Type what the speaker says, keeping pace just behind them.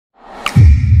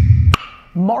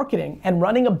Marketing and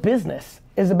running a business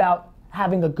is about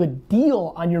having a good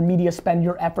deal on your media spend,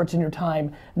 your efforts, and your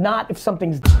time, not if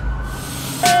something's.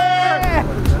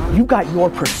 You got your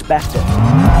perspective. I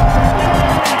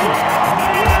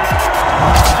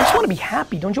just want to be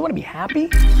happy. Don't you want to be happy?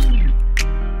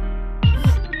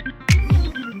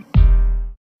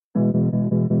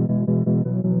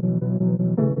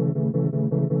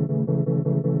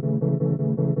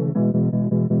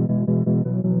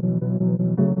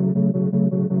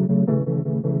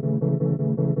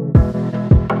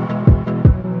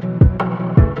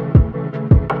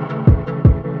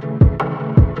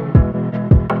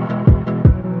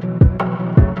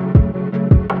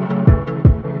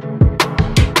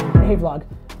 Hey vlog,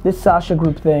 this Sasha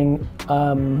group thing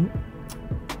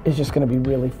is just gonna be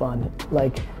really fun.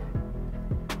 Like,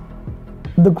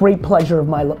 the great pleasure of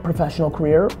my professional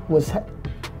career was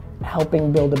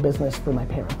helping build a business for my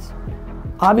parents.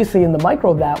 Obviously in the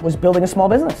micro of that was building a small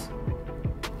business.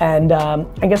 And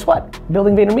guess what?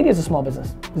 Building VaynerMedia is a small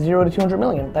business. 0 to 200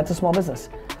 million, that's a small business.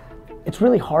 It's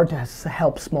really hard to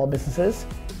help small businesses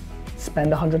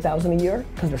spend 100,000 a year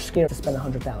because they're scared to spend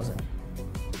 100,000.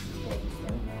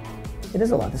 It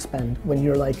is a lot to spend when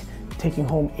you're like taking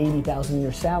home 80,000 in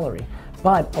your salary.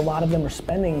 But a lot of them are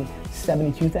spending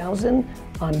 72,000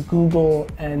 on Google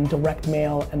and direct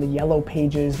mail and the yellow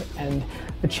pages and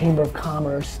the Chamber of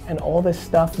Commerce and all this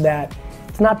stuff that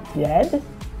it's not dead,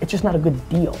 it's just not a good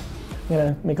deal. I'm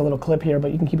gonna make a little clip here,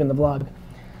 but you can keep it in the vlog.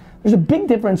 There's a big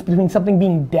difference between something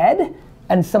being dead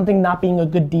and something not being a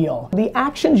good deal. The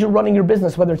actions you're running your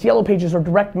business, whether it's yellow pages or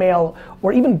direct mail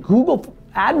or even Google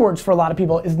AdWords for a lot of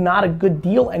people, is not a good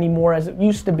deal anymore as it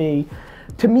used to be.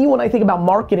 To me, when I think about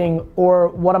marketing or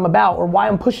what I'm about or why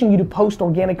I'm pushing you to post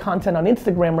organic content on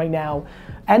Instagram right now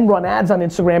and run ads on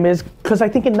Instagram is because I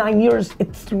think in 9 years,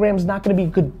 Instagram's not gonna be a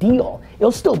good deal.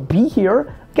 It'll still be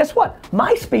here. Guess what?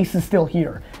 MySpace is still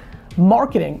here.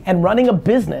 Marketing and running a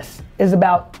business is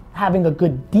about having a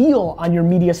good deal on your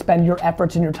media spend, your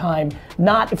efforts, and your time,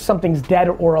 not if something's dead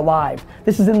or alive.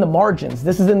 This is in the margins.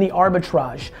 This is in the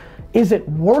arbitrage. Is it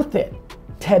worth it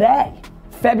today,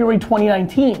 February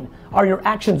 2019? Are your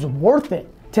actions worth it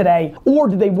today, or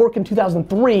did they work in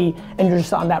 2003 and you're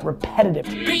just on that repetitive?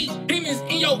 Demons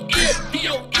in your ear,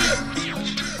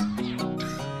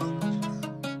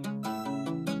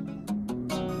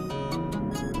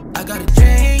 I got a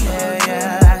dream, yeah,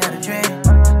 yeah, I got a dream.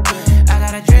 I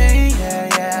got a dream,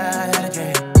 yeah, yeah, I got a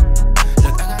dream.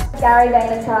 Look, I got Gary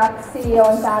Vaynerchuk, CEO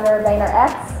and founder of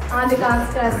VaynerX. Andy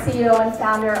Gonska, CEO and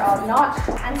founder of Notch,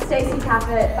 and Stacey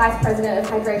Taffet, Vice President of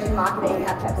Hydration Marketing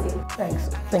at Pepsi.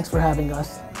 Thanks for having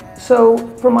us. So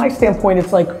from my standpoint,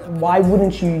 it's like, why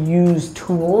wouldn't you use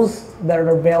tools that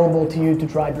are available to you to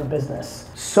drive your business?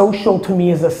 Social to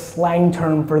me is a slang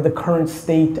term for the current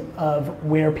state of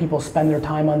where people spend their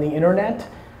time on the internet,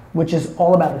 which is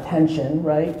all about attention,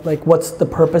 right? Like, what's the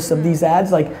purpose of these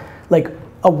ads? Like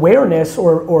awareness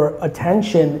or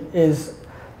attention is,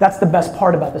 that's the best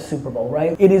part about the Super Bowl,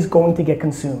 right? It is going to get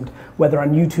consumed, whether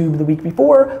on YouTube the week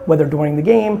before, whether during the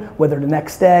game, whether the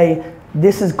next day,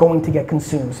 this is going to get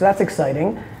consumed. So that's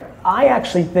exciting. I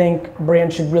actually think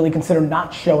brands should really consider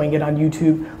not showing it on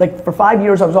YouTube. Like, for 5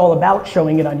 years I was all about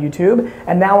showing it on YouTube,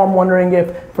 and now I'm wondering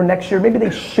if for next year, maybe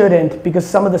they shouldn't, because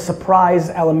some of the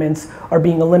surprise elements are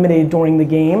being eliminated during the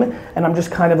game, and I'm just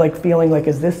kind of like feeling like,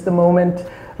 is this the moment?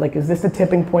 Like, is this the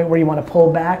tipping point where you want to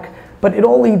pull back? But it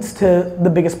all leads to the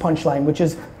biggest punchline, which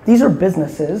is these are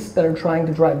businesses that are trying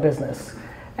to drive business.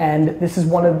 And this is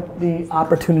one of the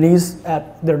opportunities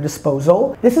at their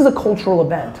disposal. This is a cultural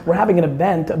event. We're having an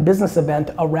event, a business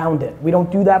event around it. We don't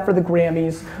do that for the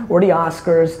Grammys or the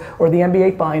Oscars or the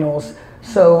NBA Finals.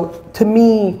 So to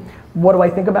me, what do I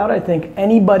think about it? I think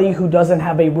anybody who doesn't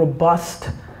have a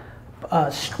robust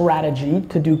strategy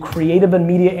to do creative and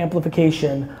media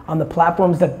amplification on the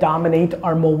platforms that dominate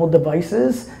our mobile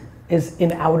devices is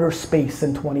in outer space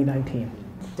in 2019.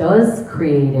 Does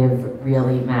creative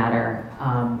really matter,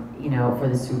 you know, for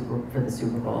the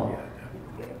Super Bowl?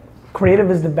 Creative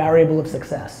is the variable of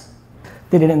success.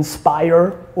 Did it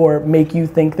inspire or make you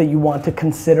think that you want to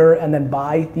consider and then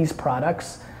buy these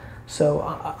products? So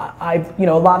you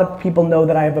know, a lot of people know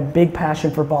that I have a big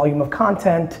passion for volume of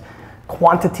content,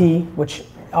 quantity, which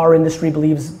our industry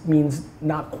believes means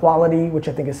not quality, which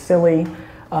I think is silly,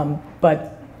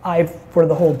 but for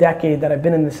the whole decade that I've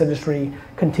been in this industry,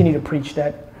 continue to preach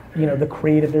that, you know, the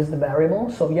creative is the variable.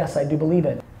 So yes, I do believe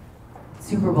it.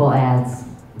 Super Bowl ads.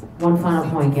 One final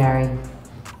point, Gary.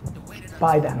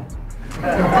 Buy them.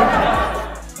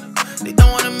 They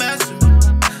don't wanna mess with me.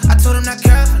 I told them not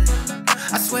carefully.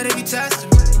 I swear they be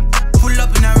testing me. Pull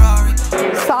up in that Rari.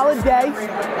 Solid day.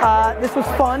 This was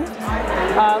fun.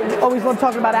 Always love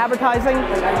talking about advertising.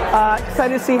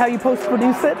 Excited to see how you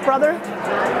post-produce it, brother.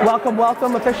 Welcome,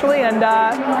 welcome officially, and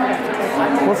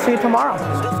we'll see you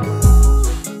tomorrow.